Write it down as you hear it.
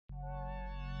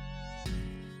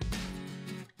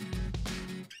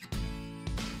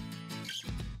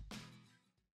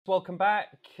Welcome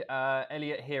back.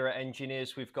 Elliot here at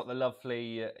Engineers. We've got the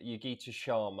lovely Yogita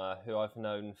Sharma, who I've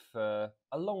known for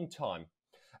a long time.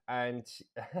 And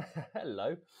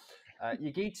hello.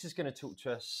 Yogita is going to talk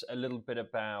to us a little bit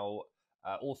about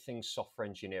all things software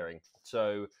engineering.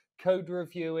 So, code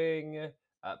reviewing,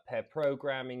 pair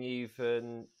programming,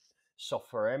 even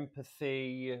software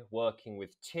empathy, working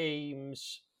with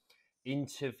teams,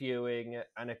 interviewing,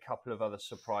 and a couple of other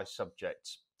surprise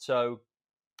subjects. So,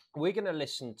 we're going to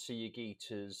listen to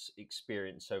Yogita's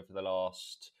experience over the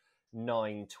last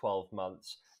 9, 12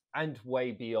 months and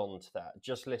way beyond that.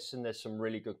 Just listen, there's some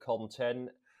really good content.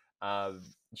 Um,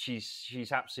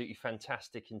 she's absolutely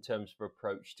fantastic in terms of her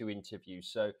approach to interviews.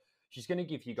 So she's going to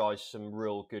give you guys some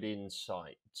real good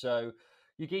insight. So,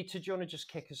 Yogita, do you want to just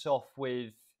kick us off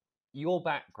with your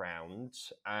background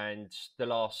and the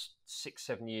last 6,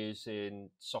 7 years in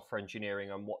software engineering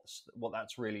and what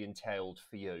that's really entailed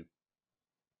for you?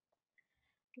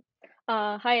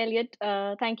 Hi, Elliot.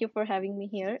 Thank you for having me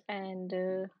here.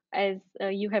 And as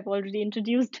you have already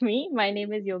introduced me, my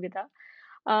name is Yogita.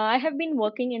 I have been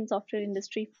working in software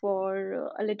industry for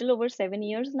a little over 7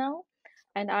 years now,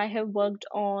 and I have worked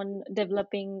on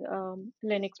developing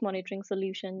Linux monitoring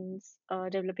solutions,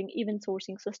 developing event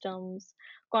sourcing systems,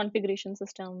 configuration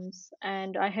systems,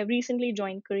 and I have recently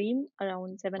joined Kareem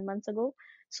around 7 months ago.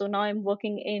 So now I'm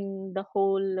working in the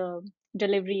whole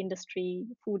delivery industry,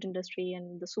 food industry,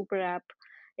 and the super app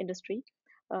industry.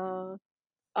 Uh,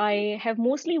 I have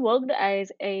mostly worked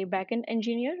as a backend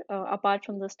engineer, apart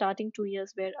from the starting 2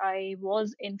 years where I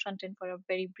was in front end for a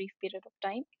very brief period of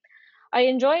time. I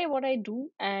enjoy what I do,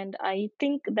 and I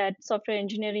think that software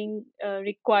engineering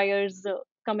requires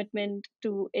commitment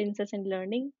to incessant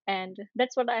learning, and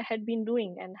that's what I had been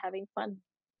doing and having fun.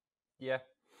 Yeah.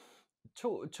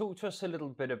 Talk to us a little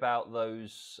bit about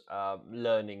those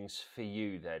learnings for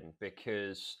you then,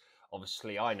 because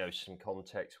obviously I know some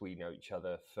context. We know each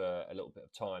other for a little bit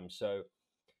of time. So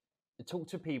talk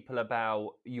to people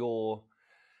about your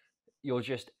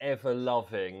just ever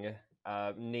loving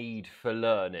need for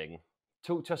learning.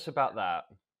 Talk to us about that.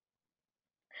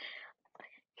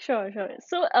 Sure, sure.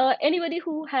 So, anybody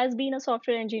who has been a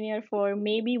software engineer for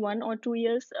maybe 1 or 2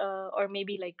 years, or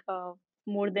maybe like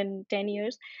more than 10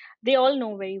 years, they all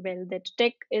know very well that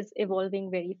tech is evolving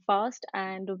very fast.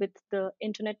 And with the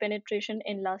internet penetration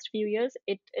in last few years,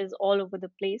 it is all over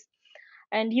the place.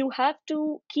 And you have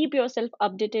to keep yourself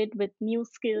updated with new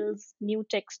skills, new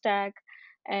tech stack,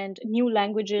 and new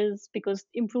languages because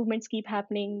improvements keep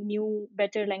happening, new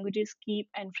better languages keep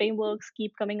and frameworks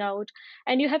keep coming out,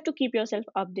 and you have to keep yourself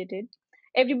updated.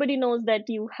 Everybody knows that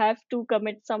you have to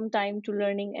commit some time to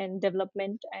learning and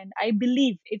development, and I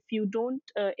believe if you don't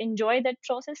enjoy that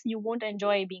process, you won't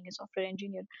enjoy being a software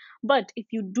engineer. But if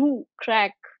you do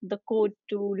crack the code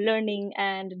to learning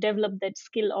and develop that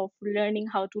skill of learning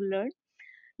how to learn,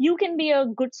 you can be a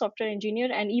good software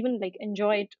engineer and even like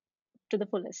enjoy it to the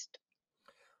fullest.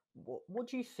 What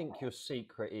do you think your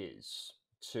secret is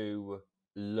to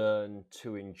learn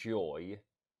to enjoy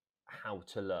how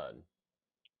to learn?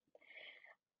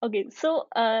 Okay, so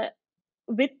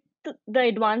with the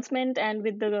advancement and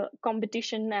with the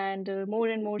competition and more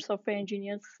and more software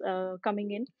engineers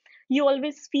coming in, you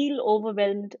always feel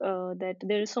overwhelmed that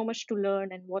there is so much to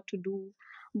learn and what to do.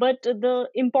 But the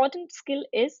important skill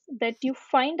is that you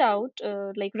find out,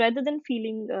 like rather than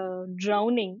feeling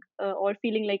drowning or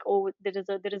feeling like, oh, there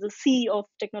is a sea of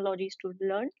technologies to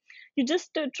learn, you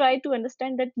just try to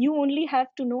understand that you only have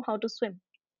to know how to swim,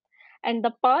 and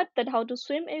the part that how to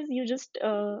swim is you just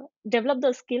develop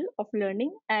the skill of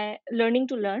learning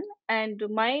to learn. And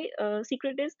my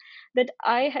secret is that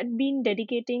I had been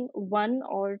dedicating 1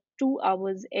 or 2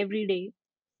 hours every day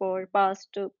for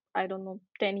past I don't know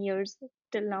 10 years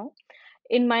till now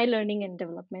in my learning and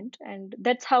development, and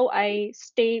that's how I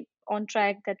stay on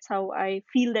track, that's how I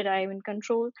feel that I am in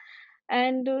control.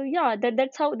 And yeah,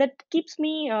 that's how that keeps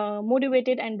me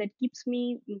motivated, and that keeps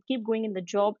me keep going in the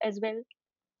job as well.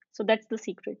 So that's the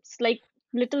secret. It's like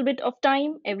little bit of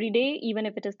time every day, even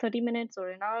if it is 30 minutes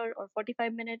or an hour or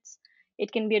 45 minutes.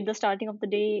 It can be at the starting of the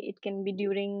day, it can be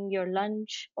during your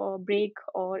lunch or break,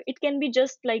 or it can be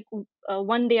just like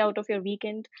one day out of your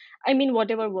weekend. I mean,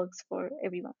 whatever works for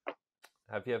everyone.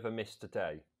 Have you ever missed a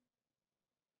day?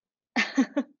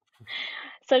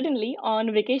 Certainly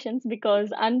on vacations, because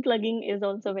unplugging is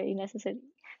also very necessary.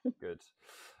 Good.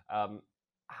 Um,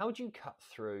 how do you cut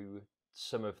through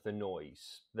some of the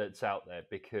noise that's out there?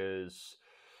 Because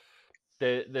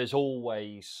there's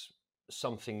always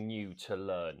something new to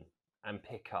learn and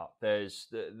pick up. There's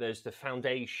the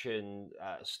foundation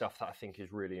stuff that I think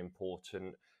is really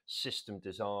important: system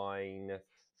design,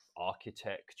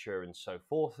 architecture and so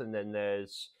forth, and then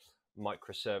there's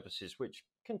microservices, which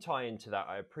can tie into that.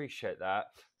 I appreciate that,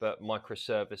 but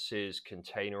microservices,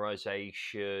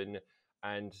 containerization,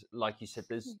 and like you said,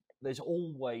 there's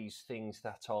always things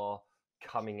that are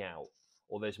coming out,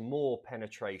 or there's more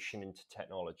penetration into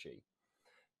technology.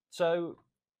 So,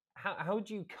 how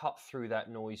do you cut through that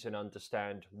noise and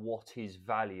understand what is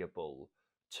valuable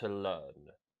to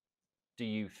learn? Do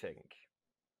you think?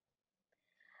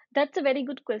 That's a very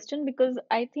good question because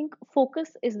I think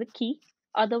focus is the key.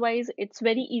 Otherwise, it's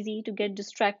very easy to get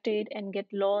distracted and get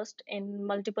lost in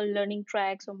multiple learning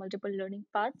tracks or multiple learning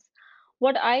paths.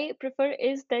 What I prefer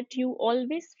is that you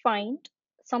always find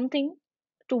something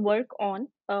to work on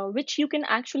which you can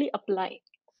actually apply.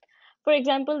 For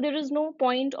example, there is no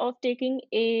point of taking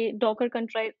a Docker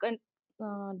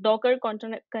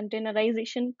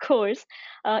containerization course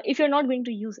if you're not going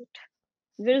to use it.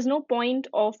 There is no point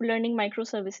of learning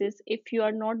microservices if you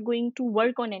are not going to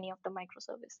work on any of the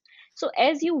microservice. So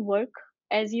as you work,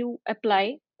 as you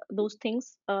apply those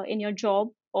things in your job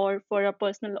or for a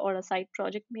personal or a side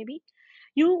project, maybe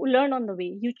you learn on the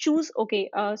way. You choose, okay,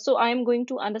 so I am going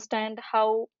to understand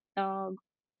how,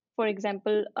 for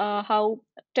example, how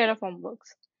Terraform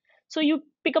works. So you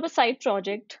pick up a side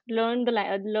project, learn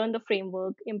the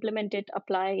framework, implement it,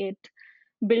 apply it,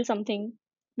 build something.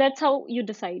 That's how you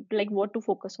decide like what to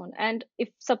focus on. And if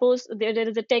suppose there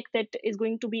is a tech that is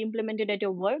going to be implemented at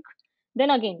your work, then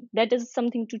again that is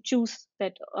something to choose,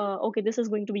 that okay, this is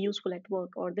going to be useful at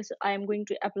work, or this I am going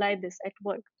to apply this at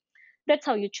work. That's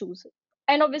how you choose it.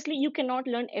 And obviously you cannot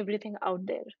learn everything out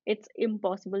there, it's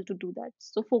impossible to do that.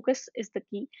 So focus is the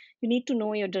key. You need to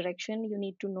know your direction, you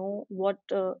need to know what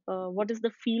is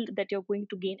the field that you're going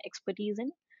to gain expertise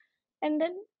in, and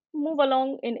then move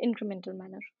along in incremental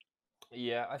manner.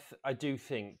 Yeah, I do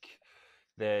think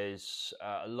there's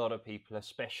a lot of people,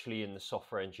 especially in the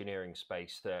software engineering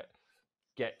space, that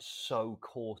get so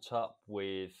caught up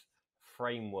with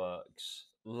frameworks,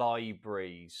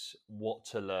 libraries, what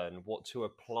to learn, what to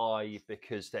apply,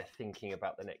 because they're thinking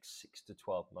about the next 6 to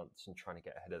 12 months and trying to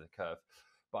get ahead of the curve.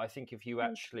 But I think if you Right.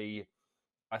 actually,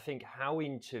 I think how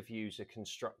interviews are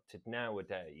constructed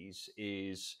nowadays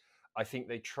is, I think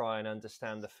they try and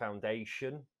understand the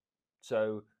foundation.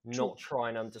 So, True. not try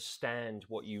and understand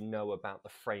what you know about the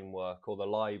framework or the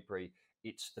library.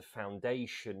 It's the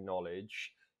foundation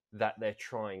knowledge that they're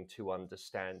trying to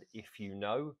understand, if you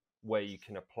know, where you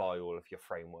can apply all of your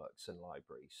frameworks and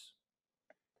libraries.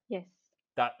 Yes.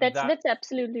 That That's that that's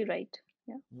absolutely right.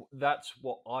 Yeah. that's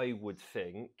what I would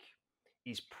think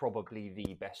is probably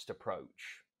the best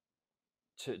approach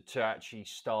to actually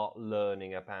start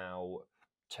learning about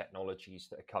technologies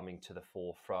that are coming to the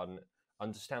forefront,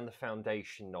 understand the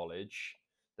foundation knowledge,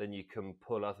 then you can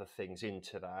pull other things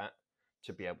into that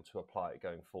to be able to apply it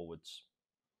going forwards.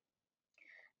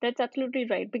 That's absolutely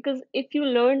right. Because if you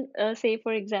learn, say,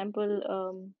 for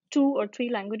example, 2 or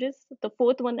 3 languages, the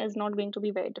fourth one is not going to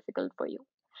be very difficult for you.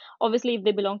 Obviously, if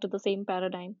they belong to the same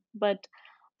paradigm. But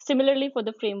similarly for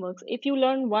the frameworks, if you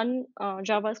learn one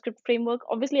JavaScript framework,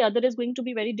 obviously other is going to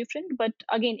be very different. But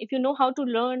again, if you know how to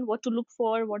learn, what to look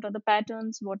for, what are the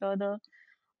patterns, what are the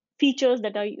features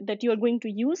that you are going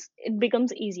to use, it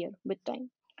becomes easier with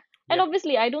time. And Yeah,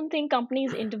 obviously, I don't think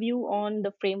companies interview on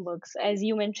the frameworks, as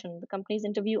you mentioned. The companies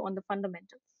interview on the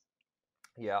fundamentals.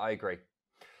 yeah, I agree.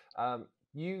 Um,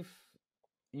 you've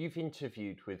you've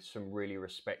interviewed with some really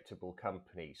respectable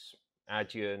companies.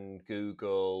 Adyen,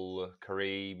 Google,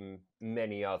 Kareem,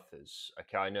 many others.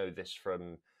 Okay, I know this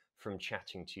from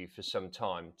chatting to you for some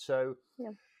time. So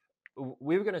Yeah.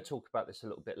 we were going to talk about this a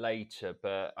little bit later,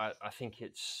 but I think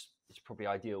it's probably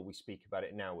ideal we speak about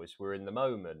it now as we're in the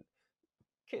moment.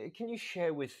 Can you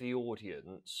share with the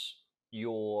audience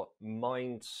your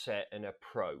mindset and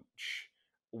approach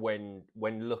when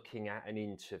looking at an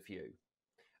interview?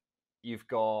 You've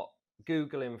got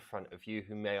Google in front of you,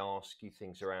 who may ask you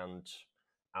things around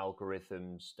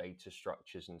algorithms, data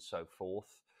structures, and so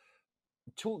forth.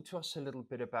 Talk to us a little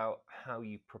bit about how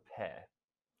you prepare,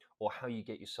 or how you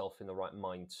get yourself in the right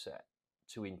mindset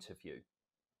to interview.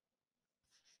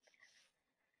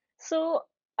 So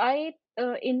I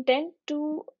intend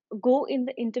to go in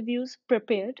the interviews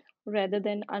prepared rather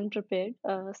than unprepared.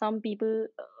 Some people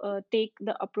take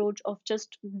the approach of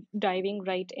just diving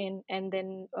right in, and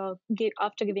then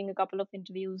after giving a couple of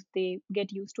interviews, they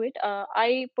get used to it.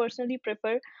 I personally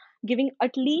prefer giving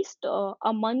at least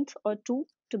a month or two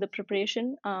to the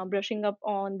preparation, brushing up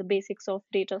on the basics of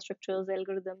data structures,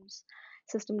 algorithms,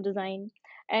 system design.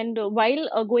 And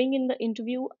while going in the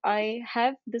interview, I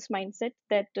have this mindset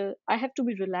that I have to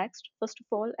be relaxed, first of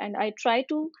all, and I try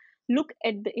to look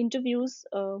at the interviews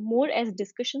more as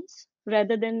discussions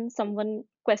rather than someone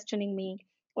questioning me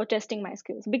or testing my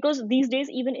skills. Because these days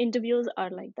even interviewers are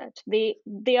like that.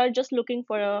 They are just looking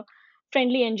for a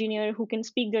friendly engineer who can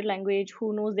speak their language,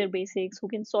 who knows their basics, who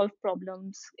can solve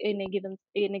problems in a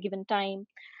given time,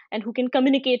 and who can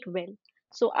communicate well.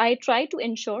 So I try to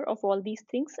ensure of all these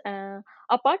things.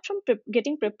 Apart from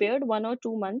getting prepared 1 or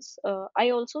 2 months,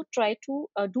 I also try to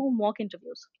do mock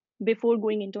interviews before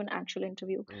going into an actual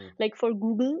interview, Mm. like for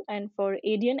Google and for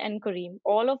Adian and Kareem.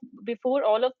 All of Before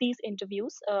all of these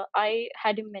interviews, I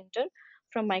had a mentor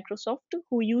from Microsoft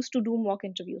who used to do mock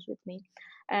interviews with me,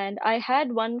 and I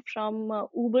had one from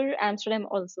Uber Amsterdam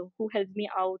also, who helped me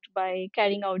out by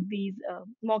carrying out these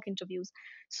mock interviews.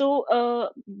 So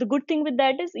the good thing with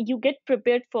that is you get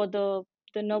prepared for the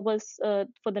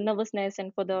nervousness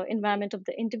and for the environment of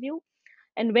the interview,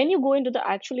 and when you go into the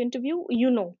actual interview, you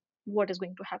know what is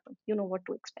going to happen, you know what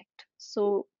to expect,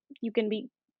 so you can be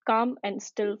calm and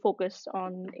still focused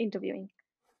on interviewing.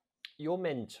 Your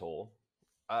mentor,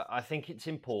 I think it's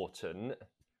important.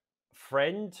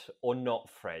 Friend or not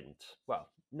friend? Well,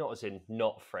 not as in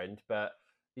not friend, but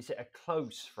is it a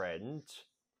close friend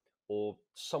or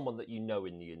someone that you know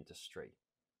in the industry?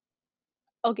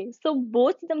 Okay, so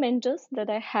both the mentors that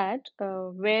I had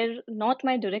were not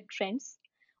my direct friends.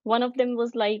 One of them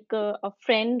was like a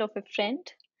friend of a friend,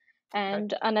 Okay.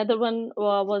 and another one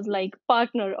was like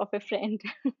partner of a friend.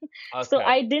 So Okay.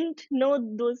 I didn't know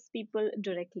those people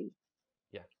directly.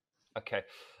 Yeah. Okay.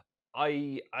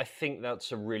 I think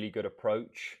that's a really good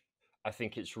approach. I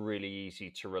think it's really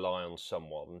easy to rely on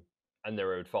someone and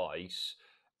their advice,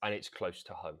 and it's close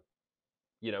to home.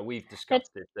 You know, we've That's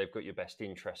discussed this. They've got your best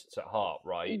interests at heart,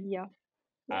 right? Yeah,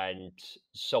 yeah. And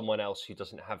someone else who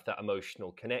doesn't have that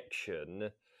emotional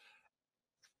connection,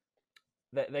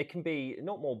 they can be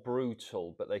not more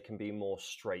brutal, but they can be more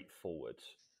straightforward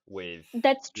with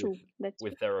That's with true. That's true.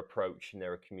 with their approach and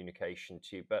their communication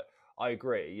to you. But I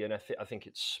agree, and I think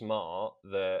it's smart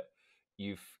that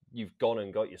you've you've gone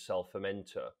and got yourself a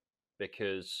mentor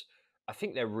because I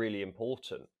think they're really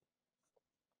important.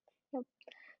 Yep.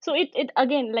 So it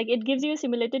again, like, it gives you a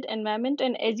simulated environment,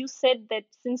 and as you said that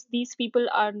since these people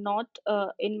are not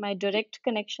in my direct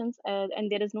connections,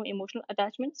 and there is no emotional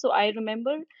attachment, so I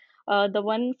remember the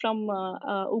one from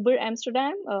Uber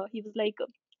Amsterdam. He was like,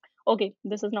 okay,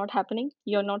 this is not happening,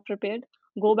 you're not prepared,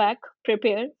 go back,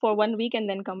 prepare for 1 week and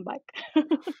then come back.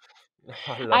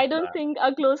 I love I don't that. think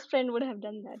a close friend would have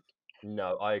done that.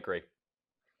 No, I agree.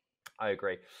 I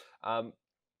agree. Um,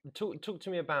 talk to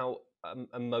me about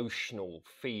emotional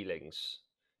feelings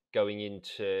going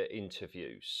into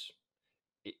interviews.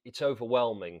 It's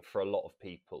overwhelming for a lot of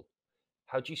people.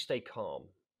 How do you stay calm?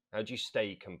 How do you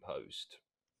stay composed?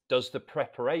 Does the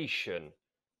preparation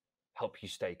help you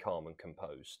stay calm and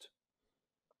composed?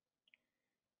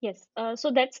 Yes,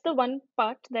 so that's the one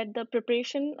part that the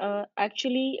preparation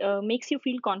actually makes you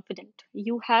feel confident.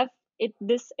 You have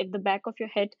this at the back of your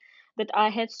head that I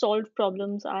have solved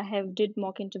problems, I have did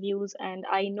mock interviews, and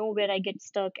I know where I get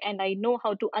stuck, and I know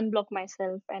how to unblock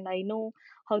myself, and I know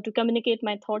how to communicate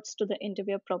my thoughts to the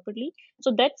interviewer properly.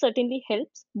 So that certainly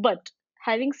helps. But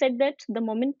having said that, the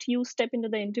moment you step into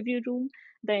the interview room,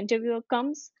 the interviewer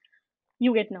comes,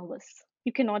 you get nervous,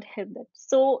 you cannot help that.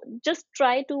 So just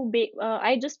I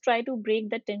just try to break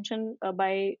that tension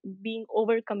by being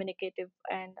over communicative,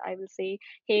 and I will say,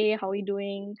 hey, how are you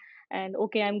doing, and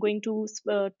okay, I'm going to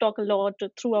talk a lot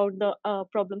throughout the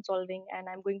problem solving, and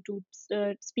I'm going to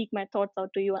speak my thoughts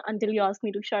out to you until you ask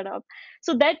me to shut up.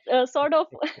 So that sort of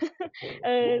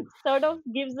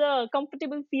gives a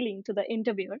comfortable feeling to the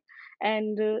interviewer.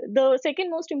 And the second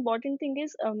most important thing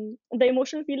is, the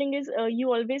emotional feeling is,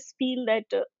 you always feel that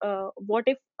what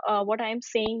if what I am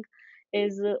saying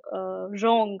is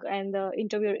wrong, and the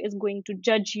interviewer is going to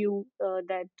judge you,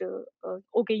 that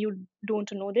okay, you don't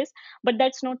know this. But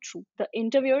that's not true. The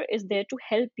interviewer is there to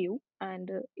help you, and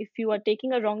if you are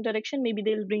taking a wrong direction, maybe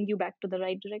they'll bring you back to the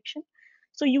right direction.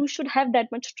 So you should have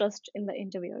that much trust in the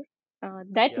interviewer.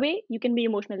 That Yeah. way you can be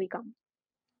emotionally calm.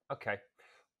 Okay.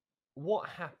 What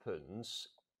happens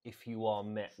if you are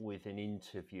met with an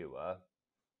interviewer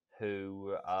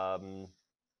who, how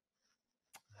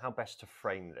best to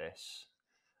frame this?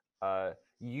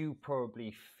 You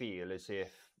probably feel as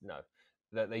if no,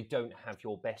 that they don't have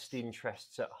your best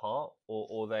interests at heart,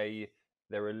 or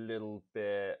they're a little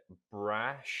bit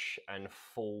brash and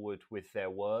forward with their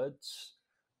words.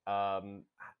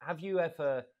 Have you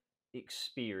ever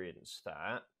experienced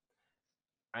that?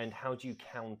 And how do you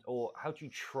or how do you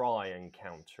try and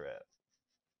counter it?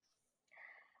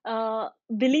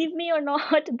 Believe me or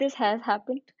not, this has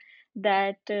happened.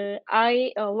 that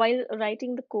while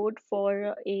writing the code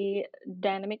for a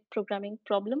dynamic programming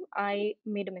problem, I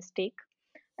made a mistake,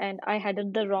 and I had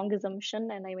the wrong assumption,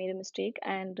 and I made a mistake,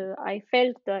 and I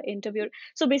felt the interviewer.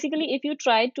 So basically, if you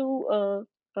try to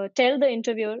tell the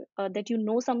interviewer that you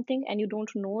know something and you don't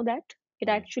know that, it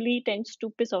Mm. actually tends to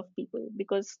piss off people,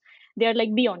 because they are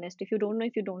like, be honest. If you don't know,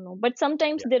 if you don't know. But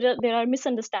sometimes Yeah. there are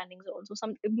misunderstandings also.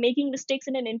 Some making mistakes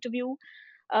in an interview,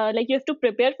 like you have to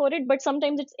prepare for it, but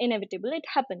sometimes it's inevitable, it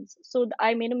happens. So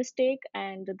I made a mistake,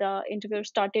 and the interviewer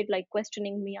started like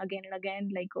questioning me again and again,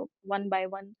 like one by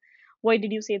one. Why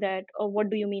did you say that? Or what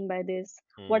do you mean by this?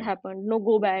 What Mm. happened? No,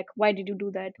 go back. Why did you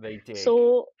do that? They dig.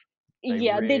 So They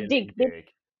yeah, they dig. really they,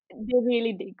 dig. they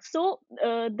really dig. So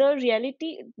the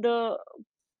reality, the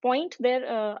point there,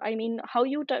 I mean, how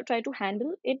you try to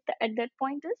handle it at that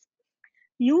point is,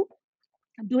 you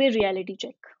do a reality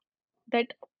check,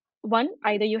 that one,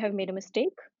 either you have made a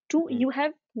mistake, two, Mm. you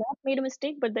have not made a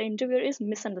mistake but the interviewer is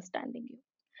misunderstanding you.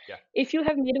 Yeah. If you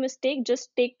have made a mistake,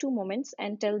 just take 2 moments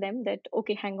and tell them that,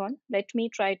 okay, hang on, let me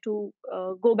try to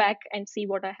go back and see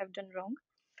what I have done wrong.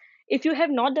 If you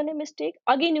have not done a mistake,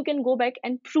 again you can go back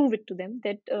and prove it to them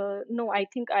that, no, I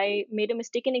think I made a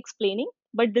mistake in explaining,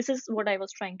 but this is what I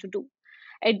was trying to do.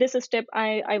 At this step,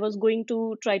 I was going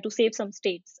to try to save some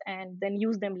states and then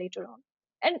use them later on.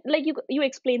 And like you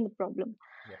explain the problem.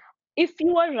 Yeah. If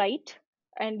you are right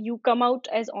and you come out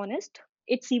as honest,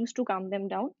 it seems to calm them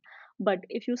down. But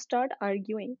if you start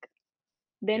arguing, Yeah.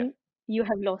 then you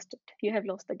have lost it. You have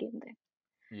lost the game then.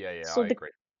 Yeah. Yeah. So I the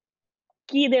agree.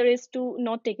 key there is to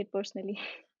not take it personally.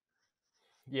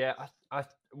 Yeah.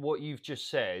 What you've just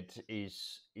said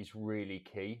is really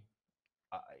key.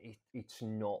 It's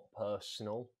not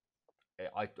personal.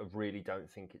 I really don't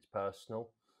think it's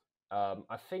personal.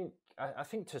 I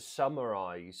think to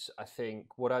summarize, I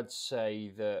think what I'd say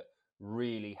that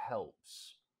really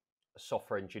helps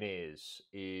software engineers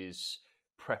is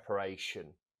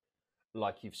preparation.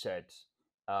 Like you've said,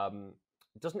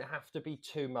 it doesn't have to be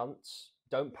 2 months.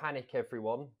 Don't panic,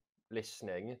 everyone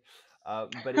listening.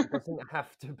 But it doesn't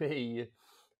have to be.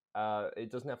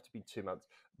 It doesn't have to be 2 months.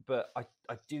 But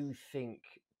I do think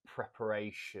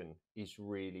preparation is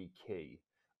really key.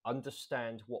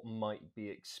 Understand what might be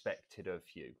expected of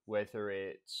you, whether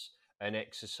it's an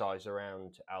exercise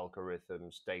around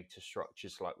algorithms, data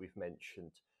structures, like we've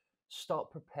mentioned.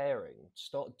 Start preparing,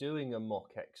 start doing a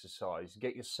mock exercise,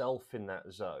 get yourself in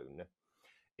that zone.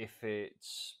 If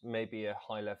it's maybe a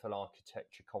high level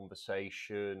architecture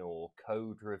conversation or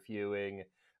code reviewing,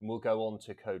 and we'll go on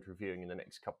to code reviewing in the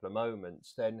next couple of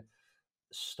moments, then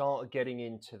start getting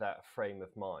into that frame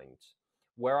of mind.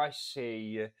 Where I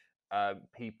see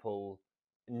people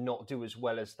not do as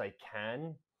well as they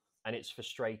can, and it's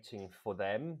frustrating for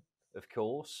them, of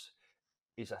course,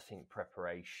 is I think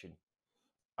preparation.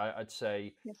 I'd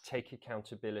say Yes. take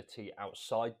accountability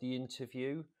outside the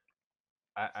interview,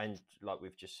 and like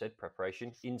we've just said,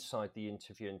 preparation inside the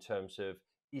interview in terms of,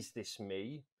 is this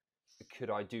me? Could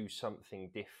I do something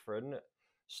different?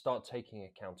 Start taking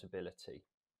accountability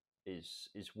is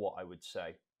what I would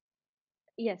say.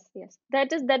 Yes, yes.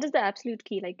 That is the absolute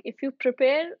key. Like if you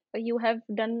prepare, you have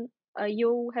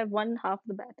won half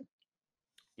the battle.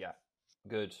 Yeah,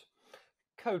 good.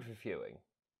 Code reviewing.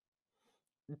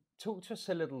 Talk to us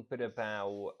a little bit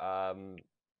about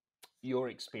your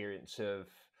experience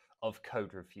of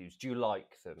code reviews. Do you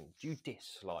like them? Do you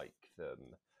dislike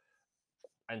them?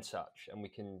 And such, and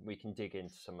we can dig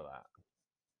into some of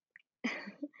that.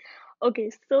 Okay,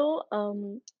 so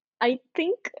I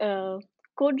think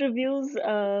code reviews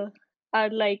are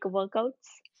like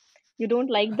workouts. You don't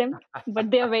like them, but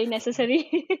they are very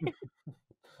necessary.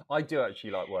 I do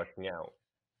actually like working out,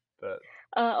 but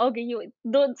Okay,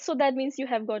 so that means you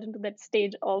have gotten to that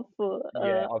stage of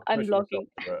yeah, I've pushed myself unblocking.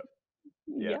 to it.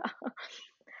 Yeah. Yeah.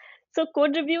 So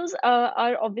code reviews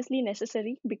are obviously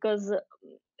necessary, because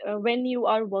when you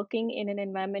are working in an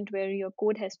environment where your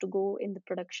code has to go in the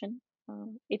production,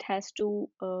 it has to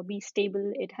be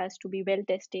stable, it has to be well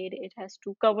tested, it has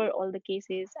to cover all the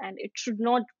cases, and it should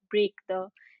not break the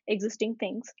existing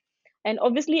things. And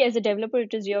obviously, as a developer,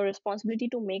 it is your responsibility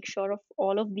to make sure of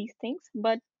all of these things.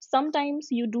 But sometimes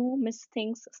you do miss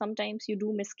things, sometimes you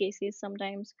do miss cases,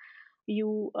 sometimes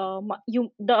you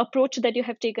the approach that you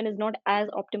have taken is not as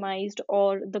optimized,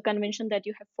 or the convention that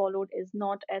you have followed is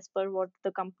not as per what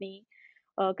the company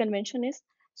convention is.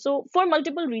 So for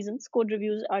multiple reasons, code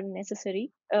reviews are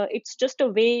necessary. It's just a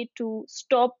way to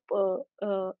stop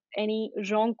any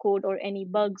wrong code or any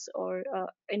bugs, or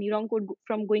any wrong code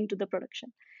from going to the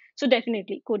production. So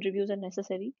definitely code reviews are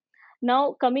necessary.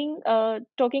 Now,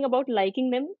 talking about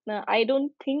liking them, I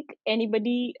don't think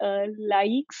anybody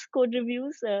likes code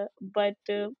reviews, but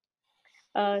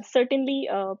certainly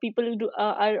people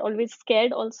are always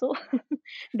scared also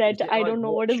that Is it I like don't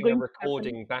know what is watching a going to happen.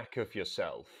 recording back of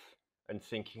yourself and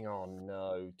thinking, oh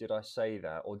no, did I say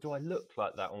that? Or do I look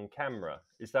like that on camera?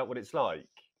 Is that what it's like?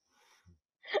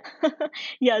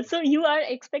 Yeah, so you are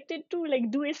expected to like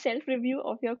do a self review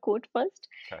of your code first.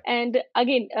 Okay. And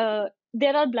again,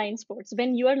 there are blind spots.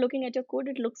 When you are looking at your code,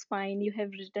 it looks fine, you have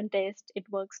written test, it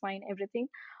works fine, everything.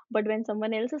 But when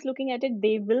someone else is looking at it,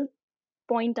 they will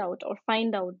point out or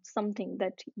find out something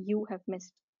that you have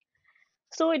missed.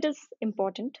 So it is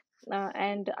important.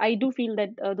 And I do feel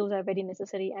that those are very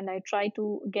necessary, and I try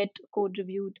to get code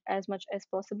reviewed as much as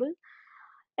possible.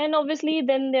 And obviously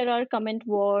then there are comment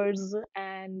wars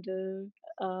and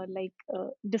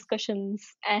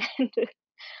discussions and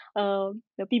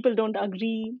the people don't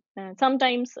agree.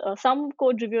 Sometimes some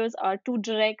code reviewers are too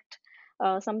direct.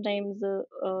 Sometimes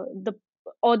the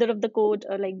author of the code,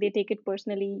 like they take it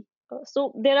personally.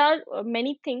 So there are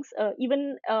many things.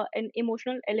 Even an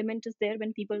emotional element is there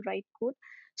when people write code.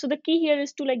 So the key here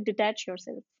is to like detach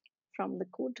yourself from the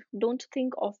code. Don't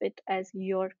think of it as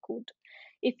your code.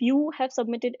 If you have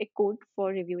submitted a code for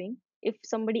reviewing, if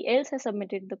somebody else has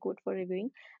submitted the code for reviewing,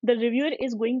 the reviewer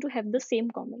is going to have the same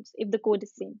comments if the code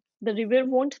is same. The reviewer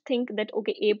won't think that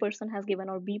okay, A person has given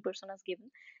or B person has given.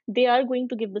 They are going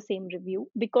to give the same review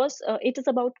because it is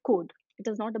about code, it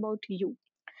is not about you.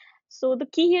 So the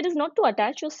key here is not to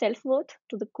attach your self-worth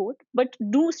to the code, but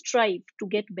do strive to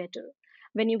get better.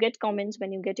 When you get comments,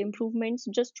 when you get improvements,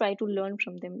 just try to learn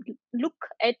from them. Look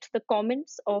at the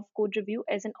comments of code review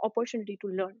as an opportunity to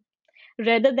learn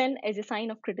rather than as a sign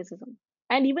of criticism.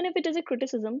 And even if it is a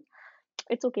criticism,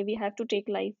 it's okay. We have to take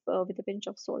life with a pinch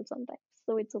of salt sometimes.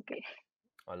 So it's okay.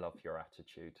 I love your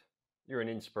attitude. You're an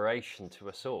inspiration to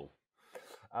us all.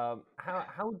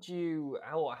 How do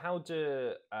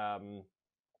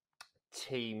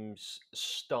teams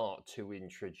start to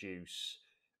introduce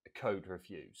code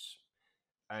reviews?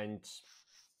 And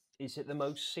is it the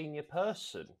most senior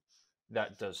person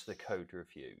that does the code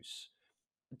reviews?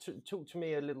 Talk to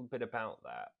me a little bit about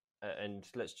that. And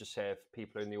let's just say if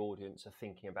people in the audience are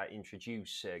thinking about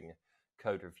introducing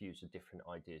code reviews of different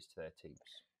ideas to their teams,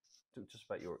 talk just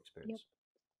about your Yep. experience.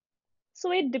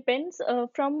 So it depends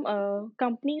from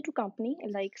company to company.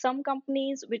 Like some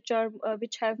companies which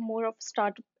have more of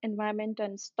startup environment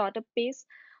and startup pace,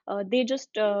 they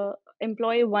just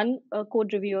employ one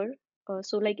code reviewer.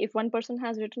 So like if one person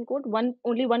has written code,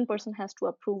 only one person has to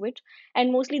approve it,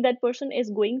 and mostly that person is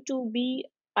going to be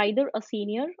either a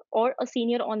senior or a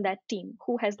senior on that team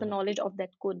who has the Mhm. knowledge of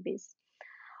that code base.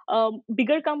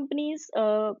 Bigger companies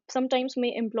sometimes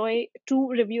may employ two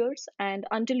reviewers, and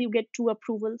until you get two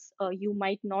approvals, you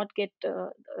might not be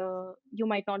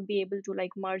able to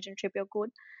like merge and ship your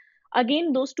code.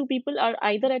 Again, those two people are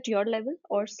either at your level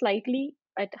or slightly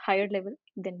at higher level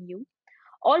than you,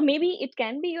 or maybe it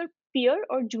can be your peer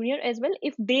or junior as well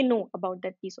if they know about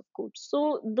that piece of code.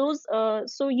 So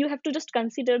you have to just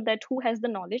consider that who has the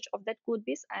knowledge of that code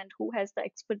base and who has the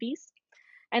expertise.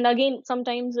 And again,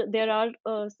 sometimes there are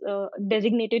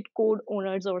designated code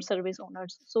owners or service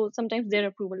owners, so sometimes their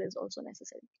approval is also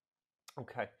necessary.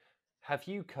 Okay. Have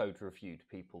you code reviewed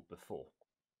people before?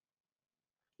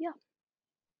 Yeah.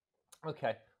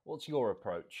 Okay. What's your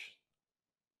approach?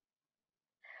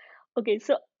 Okay,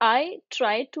 so I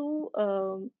try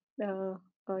to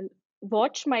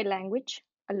watch my language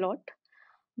a lot,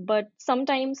 but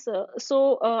sometimes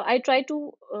I try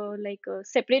to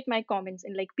separate my comments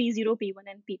in like p0, p1,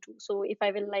 and p2. So if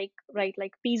I will like write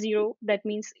like p0, that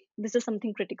means this is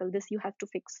something critical, this you have to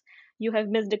fix, you have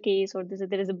missed a case, or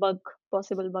there is a bug,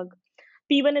 possible bug.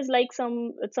 P1 is like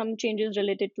some changes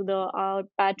related to the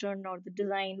pattern or the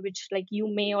design which like you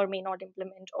may or may not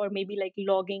implement, or maybe like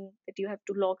logging, that you have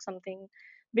to log something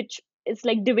which is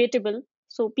like debatable.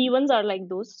 So P1s are like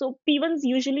those. So P1s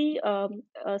usually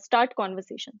start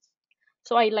conversations.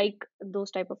 So I like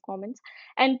those type of comments.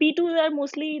 And P2s are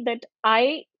mostly that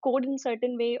I code in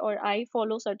certain way or I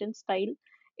follow certain style.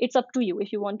 It's up to you.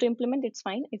 If you want to implement, it's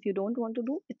fine. If you don't want to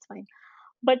do, it's fine.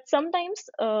 But sometimes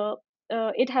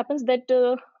it happens that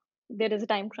there is a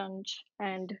time crunch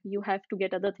and you have to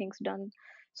get other things done.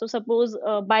 So suppose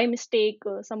by mistake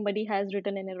somebody has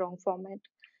written in a wrong format.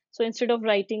 So instead of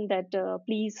writing that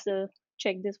please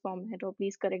check this format or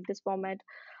please correct this format,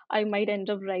 I might end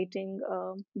up writing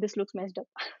this looks messed up.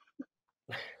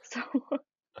 So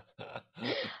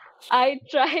I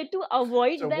try to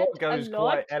avoid So that what a goes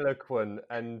lot. quite eloquent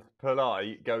and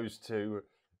polite goes to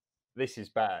this is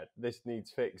bad. This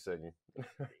needs fixing.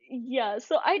 Yeah,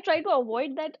 so I try to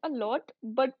avoid that a lot,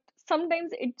 but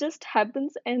sometimes it just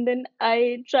happens, and then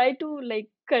I try to like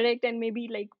correct and maybe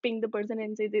like ping the person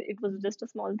and say that it was just a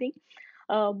small thing.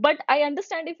 But I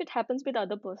understand if it happens with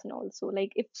other person also.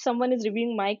 Like if someone is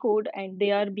reviewing my code and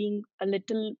they are being a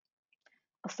little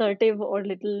assertive or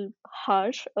little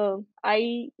harsh,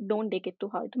 I don't take it to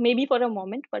heart. Maybe for a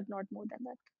moment, but not more than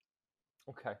that.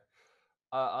 Okay.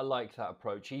 I like that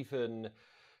approach. Even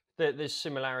there's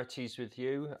similarities with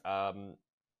you. I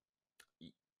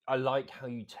like how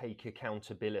you take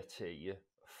accountability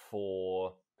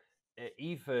for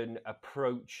even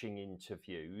approaching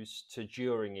interviews to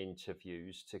during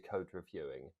interviews to code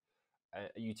reviewing.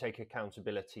 You take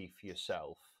accountability for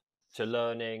yourself to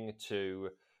learning to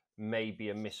maybe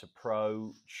a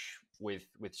misapproach with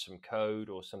some code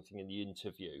or something in the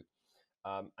interview.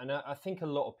 And I think a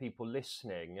lot of people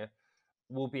listening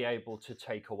will be able to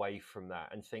take away from that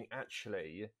and think,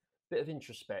 actually, bit of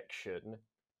introspection.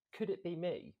 Could it be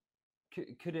me?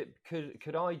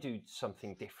 Could I do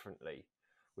something differently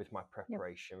with my Yep.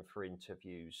 preparation for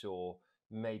interviews, or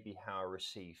maybe how I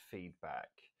receive feedback?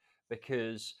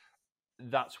 Because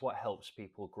that's what helps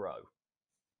people grow.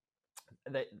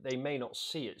 They may not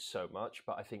see it so much,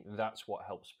 but I think that's what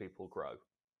helps people grow.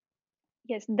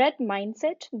 Yes, that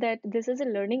mindset that this is a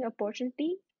learning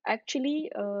opportunity actually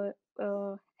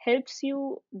helps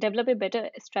you develop a better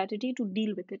strategy to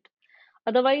deal with it.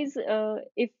 Otherwise,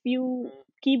 if you Mm.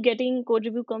 keep getting code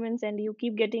review comments and you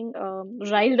keep getting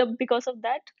riled up because of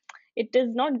that, it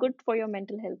is not good for your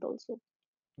mental health also.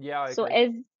 Yeah, I So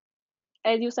agree.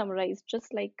 as you summarized,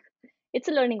 just like it's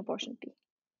a learning opportunity.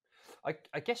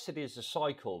 I guess it is a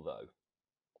cycle, though.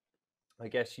 I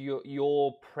guess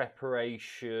your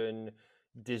preparation,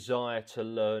 desire to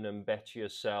learn and better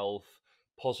yourself,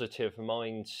 positive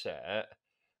mindset,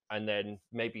 and then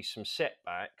maybe some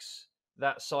setbacks.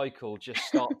 That cycle just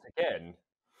starts again.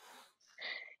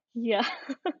 Yeah,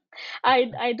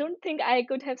 I don't think I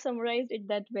could have summarized it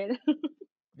that well.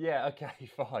 Yeah. Okay.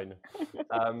 Fine.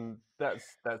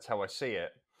 That's how I see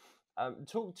it.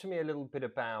 Talk to me a little bit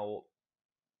about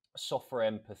software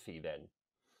empathy then.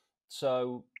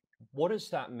 So, what does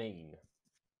that mean?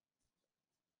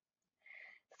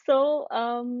 So,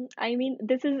 I mean,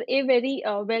 this is a very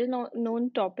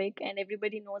known topic and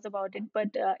everybody knows about it,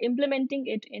 but implementing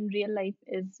it in real life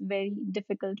is very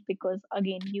difficult because,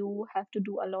 again, you have to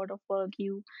do a lot of work,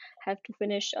 you have to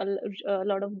finish a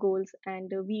lot of goals,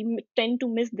 and tend to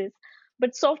miss this.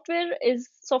 But software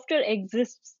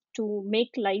exists to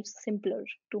make lives simpler,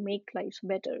 to make lives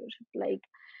better. Like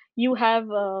you have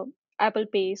Apple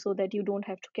Pay so that you don't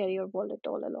have to carry your wallet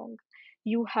all along.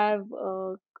 You have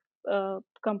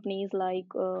companies like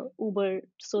Uber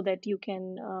so that you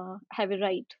can have a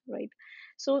ride, right?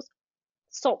 So,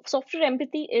 software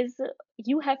empathy is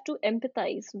you have to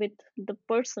empathize with the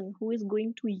person who is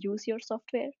going to use your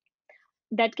software.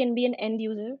 That can be an end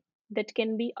user, that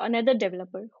can be another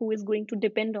developer who is going to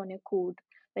depend on your code.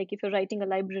 Like if you're writing a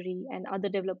library and other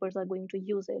developers are going to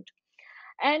use it,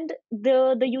 and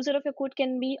the user of your code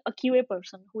can be a QA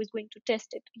person who is going to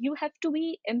test it. You have to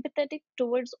be empathetic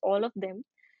towards all of them,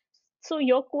 so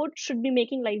your code should be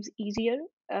making lives easier.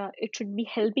 It should be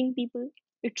helping people.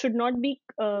 It should not be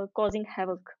causing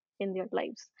havoc in their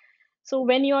lives. So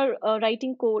when you're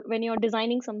writing code, when you're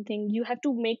designing something, you have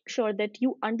to make sure that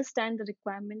you understand the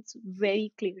requirements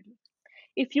very clearly.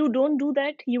 If you don't do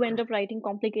that, you end up writing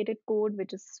complicated code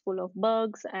which is full of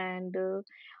bugs and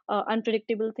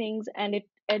unpredictable things, and it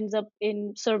ends up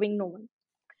in serving no one.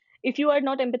 If you are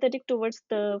not empathetic towards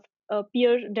the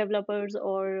peer developers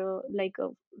or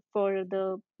for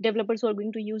the developers who are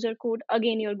going to use your code,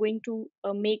 again you're going to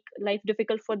make life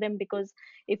difficult for them, because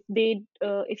if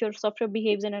your software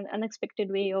behaves in an unexpected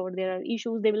way or there are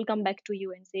issues, they will come back to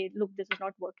you and say, look, this is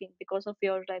not working because of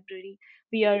your library.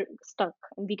 We are stuck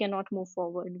and we cannot move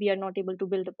forward, we are not able to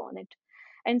build upon it.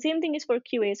 And same thing is for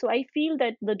QA. So I feel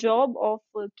that the job of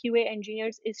QA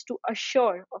engineers is to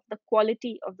assure of the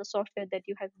quality of the software that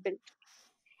you have built.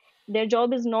 Their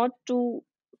job is not to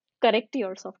correct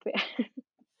your software.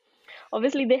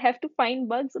 Obviously, they have to find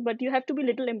bugs, but you have to be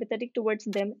little empathetic towards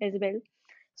them as well.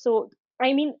 So,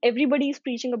 I mean, everybody is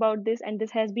preaching about this, and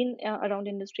this has been around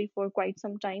industry for quite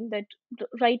some time. That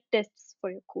write tests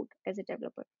for your code as a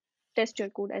developer. Test your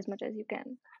code as much as you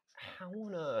can. How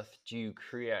on earth do you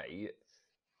create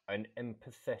an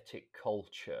empathetic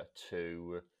culture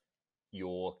to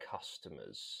your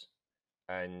customers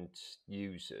and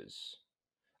users?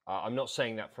 I'm not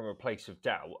saying that from a place of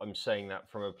doubt. I'm saying that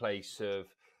from a place of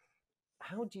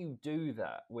how do you do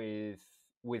that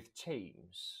with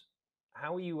teams?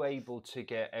 How are you able to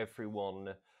get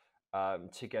everyone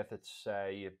together to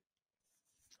say,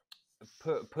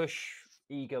 push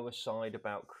ego aside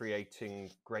about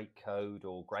creating great code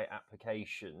or great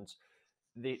applications.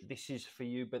 This is for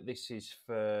you, but this is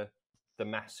for the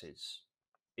masses,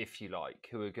 if you like,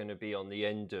 who are going to be on the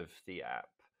end of the app.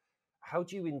 How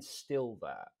do you instill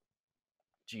that,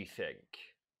 do you think?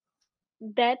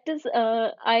 That is,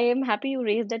 I am happy you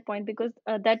raised that point, because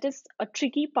that is a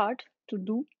tricky part to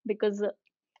do, because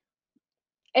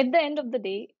at the end of the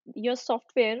day, your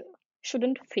software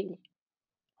shouldn't fail.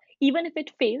 Even if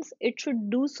it fails, it should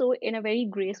do so in a very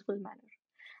graceful manner.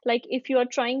 Like if you are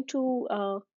trying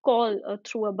to call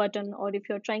through a button, or if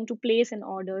you're trying to place an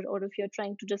order, or if you're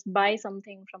trying to just buy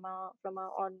something from a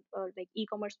on like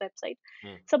e-commerce website,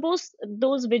 Mm. suppose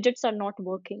those widgets are not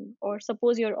working, or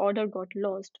suppose your order got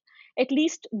lost, at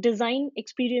least design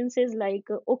experiences like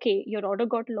okay, your order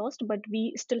got lost, but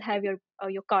we still have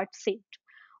your cart saved,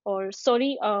 or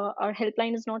sorry, our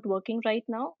helpline is not working right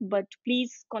now, but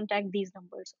please contact these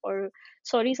numbers, or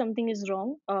sorry, something is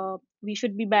wrong, we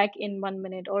should be back in 1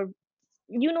 minute, or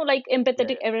like Yeah,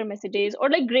 empathetic error messages, or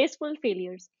like graceful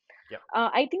failures. yeah,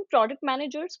 I think product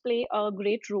managers play a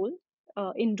great role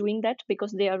in doing that,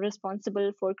 because they are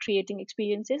responsible for creating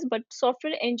experiences. But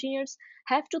software engineers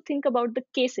have to think about the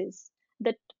cases,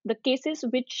 that the cases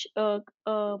which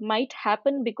might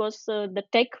happen because the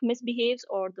tech misbehaves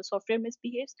or the software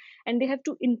misbehaves, and they have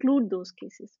to include those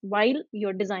cases while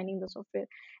you're designing the software.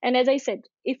 And as I said,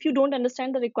 if you don't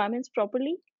understand the requirements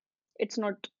properly, it's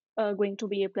not going to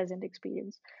be a pleasant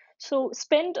experience. So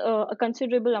spend a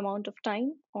considerable amount of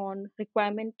time on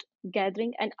requirement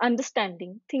gathering and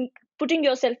understanding. Think, putting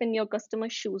yourself in your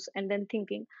customer's shoes, and then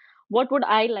thinking, what would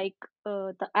I like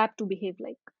the app to behave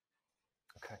like?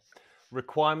 okay.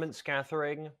 Requirements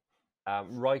gathering,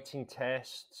 writing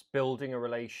tests, building a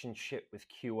relationship with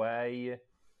QA.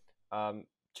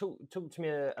 Talk to me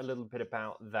a little bit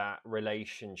about that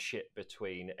relationship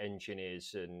between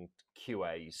engineers and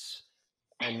QAs,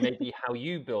 and maybe how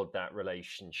you build that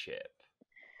relationship.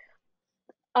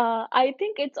 I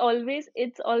think it's always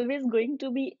going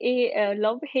to be a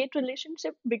love hate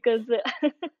relationship, because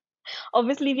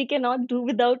obviously we cannot do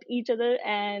without each other,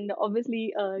 and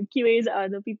obviously QAs are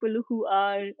the people who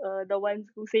are the ones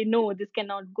who say no, this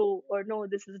cannot go, or no,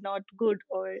 this is not good,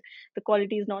 or the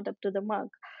quality is not up to the mark.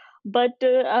 But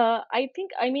I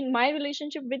think, I mean, my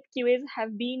relationship with QAs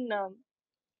have been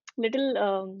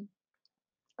little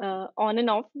on and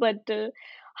off, but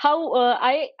how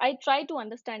I try to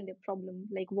understand their problem,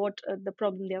 like what the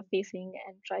problem they are facing,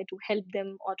 and try to help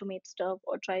them automate stuff,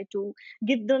 or try to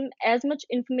give them as much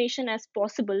information as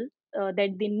possible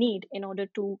that they need in order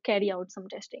to carry out some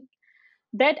testing.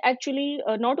 That actually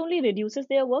not only reduces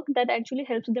their work, that actually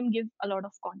helps them give a lot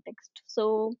of context.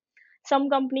 So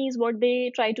some companies, what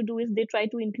they try to do is they try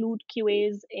to include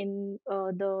QAs in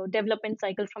the development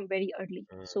cycle from very early,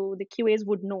 Mm, so the QAs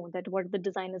would know that what the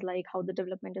design is like, how the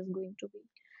development is going to be.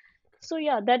 So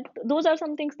yeah, that those are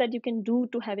some things that you can do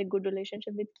to have a good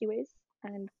relationship with QAs,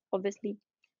 and obviously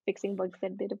fixing bugs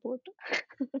that they report.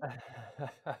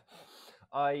 okay.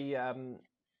 I um,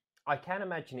 I can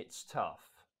imagine it's tough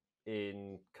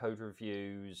in code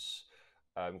reviews,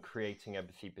 creating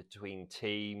empathy between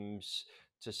teams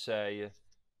to say,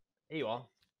 here you are,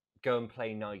 go and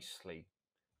play nicely,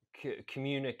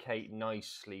 communicate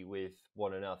nicely with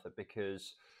one another,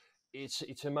 because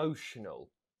it's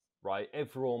emotional, right?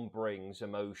 Everyone brings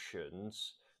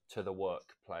emotions to the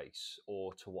workplace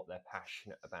or to what they're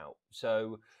passionate about.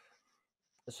 So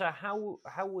how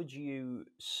would you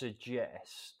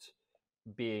suggest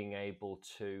being able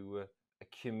to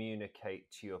communicate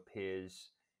to your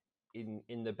peers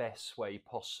in the best way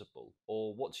possible,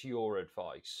 or what's your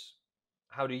advice?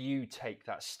 How do you take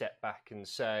that step back and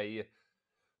say,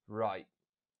 right,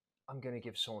 I'm going to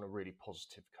give someone a really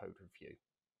positive code review?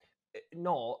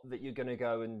 Not that you're going to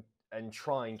go and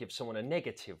try and give someone a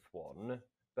negative one,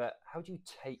 but how do you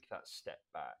take that step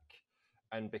back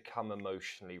and become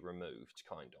emotionally removed,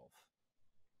 kind of?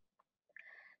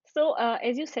 So,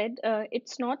 as you said,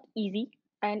 it's not easy,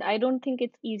 and I don't think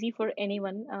it's easy for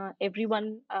anyone.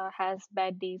 Everyone has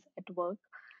bad days at work.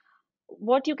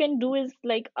 What you can do is,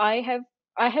 like, I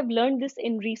have learned this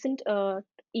in recent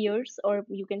years, or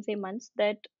you can say months,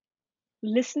 that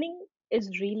listening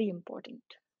is really important.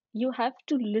 You have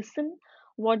to listen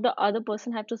what the other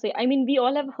person have to say. I mean, we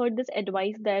all have heard this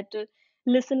advice that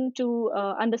listen to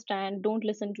understand, don't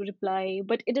listen to reply,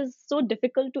 but it is so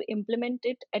difficult to implement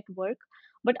it at work.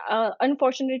 But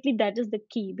unfortunately, that is the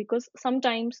key, because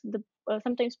sometimes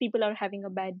people are having a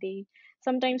bad day.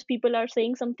 Sometimes people are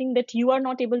saying something that you are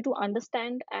not able to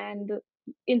understand, and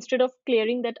instead of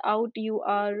clearing that out, you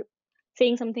are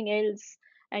saying something else,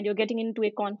 and you're getting into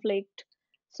a conflict.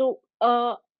 So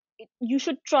you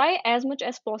should try as much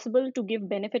as possible to give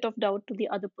benefit of doubt to the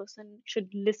other person, should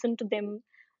listen to them,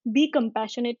 be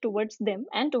compassionate towards them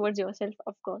and towards yourself,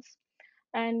 of course,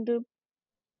 and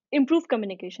improve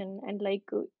communication. And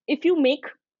if you make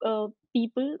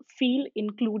people feel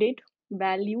included,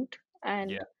 valued,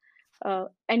 Yeah.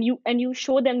 and you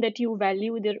show them that you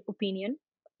value their opinion,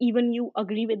 even you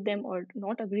agree with them or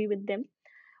not agree with them,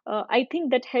 I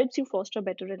think that helps you foster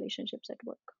better relationships at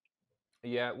work.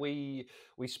 Yeah, we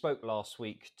spoke last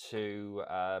week to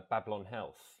Babylon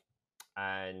Health,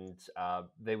 and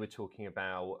they were talking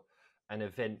about an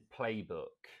event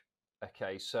playbook.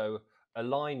 Okay, so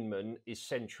alignment is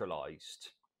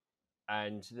centralized,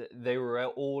 and they were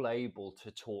all able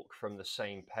to talk from the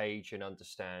same page and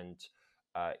understand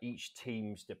each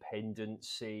team's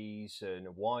dependencies and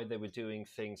why they were doing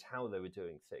things, how they were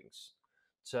doing things.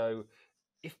 So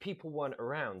if people weren't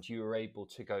around, you were able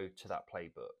to go to that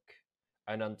playbook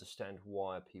and understand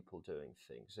why are people doing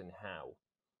things and how.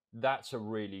 That's a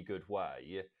really good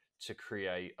way to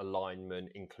create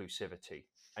alignment, inclusivity,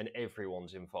 and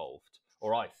everyone's involved.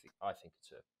 Or I think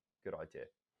it's a good idea.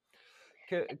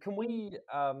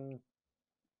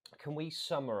 Can we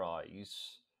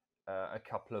summarize a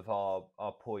couple of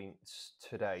our points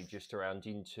today, just around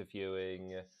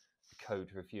interviewing,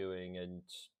 code reviewing, and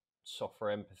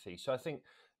software empathy? So I think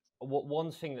what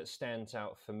one thing that stands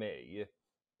out for me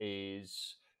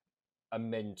is a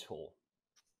mentor.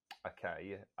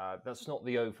 Okay, that's not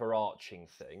the overarching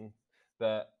thing,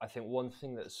 but I think one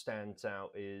thing that stands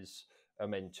out is a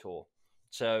mentor.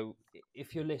 So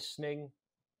if you're listening,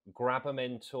 grab a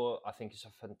mentor. I think it's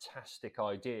a fantastic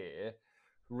idea.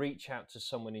 Reach out to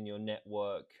someone in your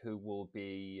network who will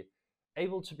be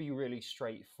able to be really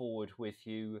straightforward with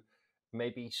you.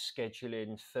 Maybe schedule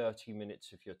in 30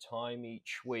 minutes of your time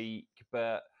each week,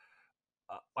 but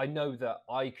I know that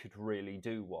I could really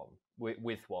do one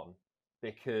with one,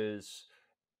 because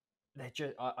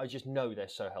I just know they're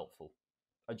so helpful.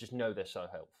 I just know they're so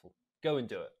helpful. Go and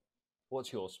do it.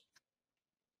 What's yours?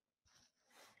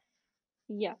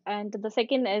 Yeah, and the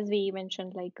second, as we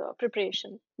mentioned,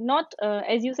 preparation. Not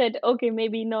as you said, okay,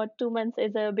 maybe not 2 months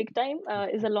is a big time,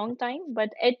 is a long time, but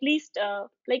at least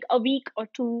like a week or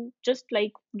two, just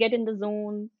like get in the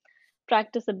zone,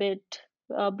 practice a bit,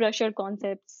 brush your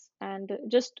concepts, and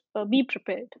just be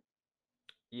prepared.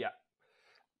 Yeah.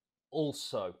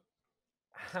 Also,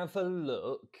 have a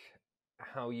look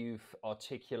how you've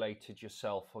articulated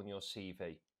yourself on your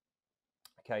CV.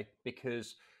 Okay,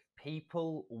 because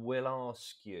people will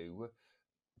ask you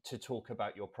to talk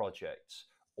about your projects,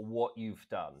 what you've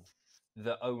done,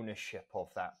 the ownership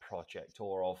of that project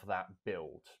or of that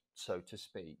build, so to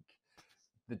speak,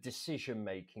 the decision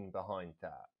making behind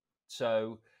that.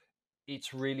 So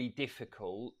it's really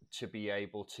difficult to be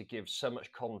able to give so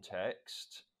much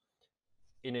context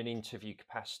in an interview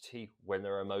capacity when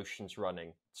there are emotions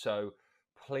running. So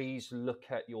please look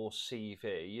at your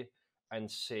CV and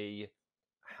see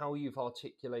how you've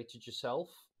articulated yourself,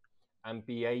 and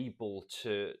be able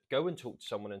to go and talk to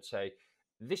someone and say,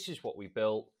 this is what we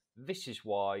built, this is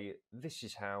why, this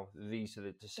is how, these are the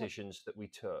Yep. decisions that we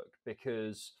took.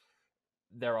 Because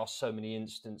there are so many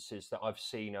instances that I've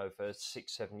seen over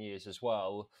 6, 7 years as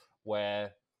well,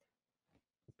 where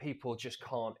people just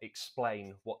can't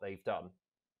explain what they've done.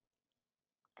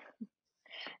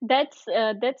 That's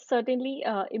certainly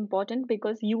important,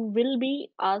 because you will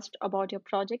be asked about your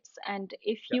projects, and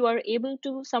if Yeah. you are able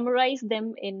to summarize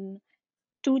them in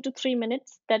 2 to 3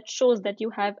 minutes, that shows that you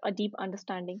have a deep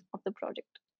understanding of the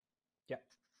project. Yeah.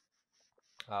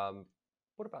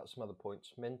 What about some other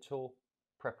points? Mental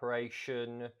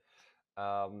preparation,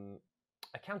 um,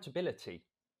 accountability.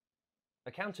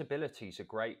 Accountability is a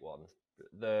great one.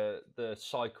 The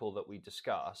cycle that we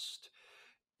discussed.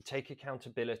 Take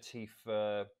accountability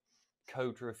for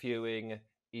code reviewing,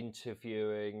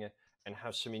 interviewing, and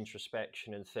have some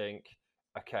introspection and think,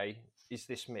 okay, is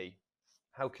this me?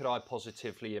 How could I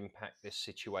positively impact this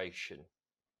situation?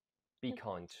 Be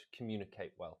kind,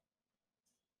 communicate well.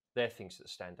 They're things that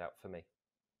stand out for me.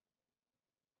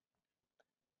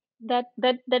 That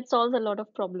solves a lot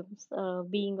of problems,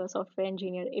 being a software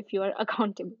engineer, if you are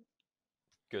accountable.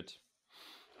 Good.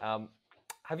 Um,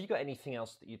 have you got anything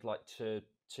else that you'd like to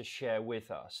share with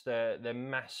us? They're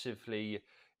massively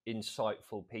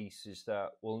insightful pieces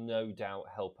that will no doubt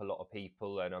help a lot of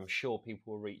people, and I'm sure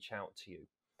people will reach out to you.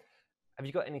 Have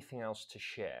you got anything else to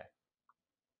share?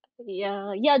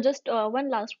 Yeah, just one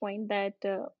last point, that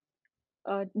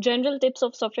general tips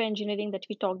of software engineering that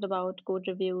we talked about, code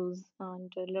reviews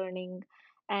and learning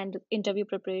and interview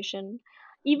preparation.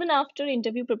 even after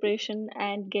interview preparation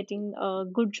and getting a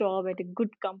good job at a good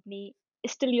company,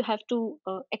 still you have to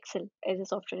excel as a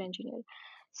software engineer.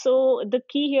 So the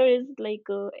key here is like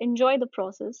enjoy the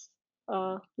process,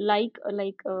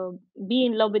 be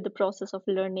in love with the process of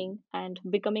learning and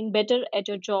becoming better at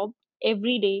your job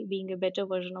every day, being a better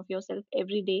version of yourself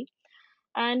every day.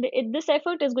 And this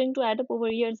effort is going to add up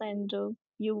over years, and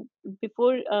you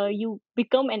before you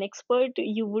become an expert,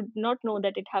 you would not know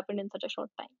that it happened in such a short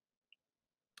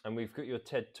And we've got your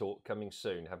TED talk coming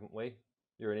soon, haven't we?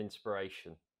 You're an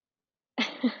inspiration.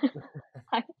 time.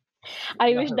 I,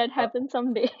 I No, wish that but happened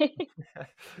someday.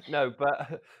 no,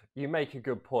 but you make a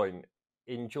good point.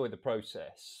 Enjoy the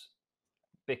process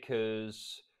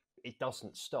because it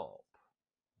doesn't stop.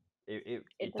 It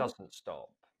It does. doesn't stop.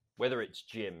 Whether it's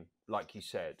gym, like you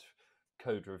said,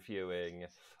 code reviewing,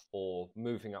 or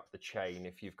moving up the chain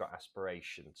if you've got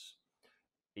aspirations,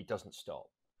 it doesn't stop.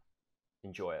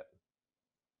 Enjoy it.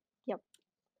 Yep.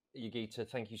 Yogita,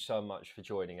 thank you so much for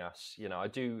joining us. I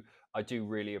do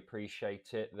really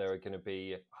appreciate it. There are going to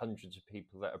be hundreds of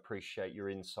people that appreciate your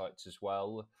insights as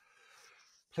well.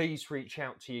 Please reach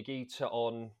out to Yogita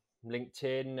on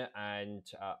LinkedIn and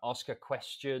ask her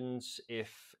questions. If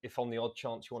on the odd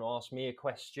chance you want to ask me a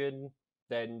question,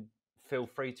 then feel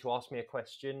free to ask me a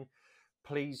question.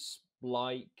 Please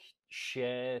like,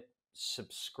 share,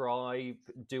 subscribe,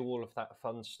 do all of that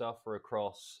fun stuff. We're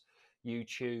across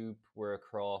YouTube, we're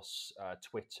across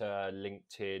Twitter,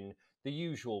 LinkedIn, the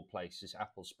usual places,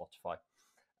 Apple, Spotify.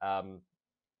 Um,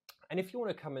 and if you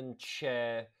want to come and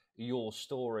share your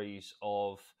stories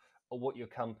of what your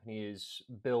company is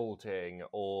building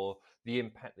or the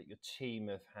impact that your team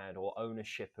have had or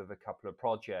ownership of a couple of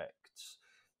projects,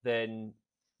 then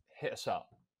hit us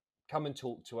up. Come and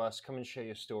talk to us. Come and share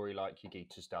your story like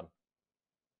Yogita's done.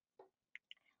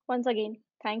 Once again,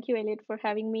 thank you, Elliot, for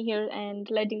having me here and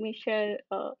letting me share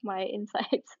my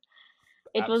insights.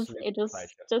 It was Absolute it was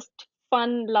pleasure. just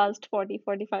fun last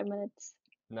 40-45 minutes.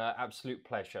 No, absolute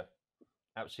pleasure.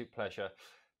 Absolute pleasure.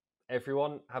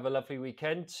 Everyone, have a lovely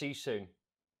weekend. See you soon.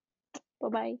 Bye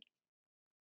bye.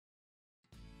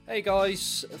 Hey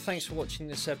guys, thanks for watching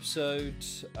this episode.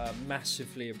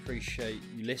 Massively appreciate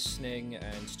you listening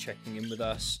and checking in with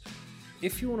us.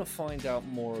 If you want to find out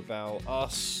more about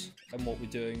us and what we're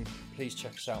doing, please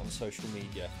check us out on social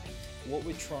media. What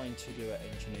we're trying to do at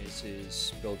Engineers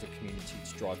is build a community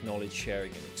to drive knowledge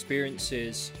sharing and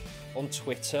experiences. On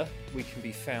Twitter, we can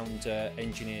be found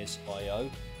engineers.io.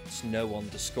 It's no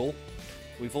underscore.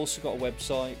 We've also got a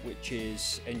website which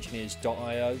is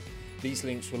engineers.io. These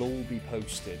links will all be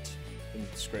posted in the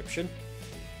description.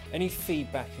 Any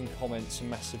feedback and comments are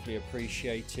massively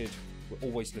appreciated. We're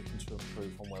always looking to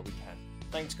improve on where we can.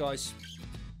 Thanks, guys.